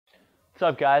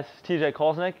What's up guys, it's TJ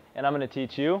Kolesnik and I'm going to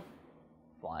teach you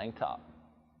flying top.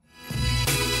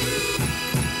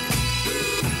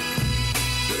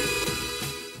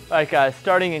 Alright guys,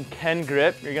 starting in Ken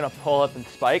grip, you're going to pull up and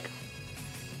spike.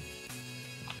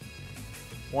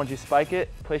 Once you spike it,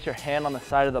 place your hand on the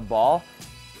side of the ball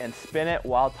and spin it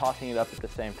while tossing it up at the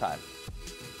same time.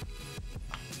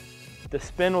 The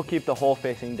spin will keep the hole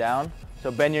facing down,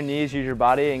 so bend your knees, use your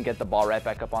body, and get the ball right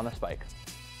back up on the spike.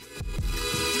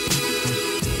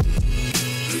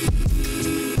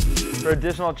 For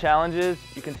additional challenges,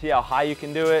 you can see how high you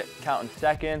can do it, count in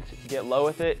seconds, get low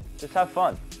with it, just have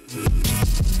fun.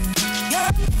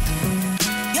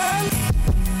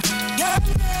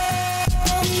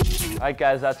 Alright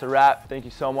guys, that's a wrap. Thank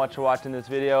you so much for watching this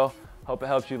video. Hope it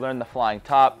helps you learn the flying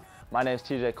top. My name is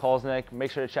TJ Kolesnik.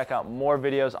 Make sure to check out more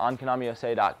videos on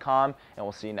kendamausa.com and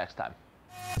we'll see you next time.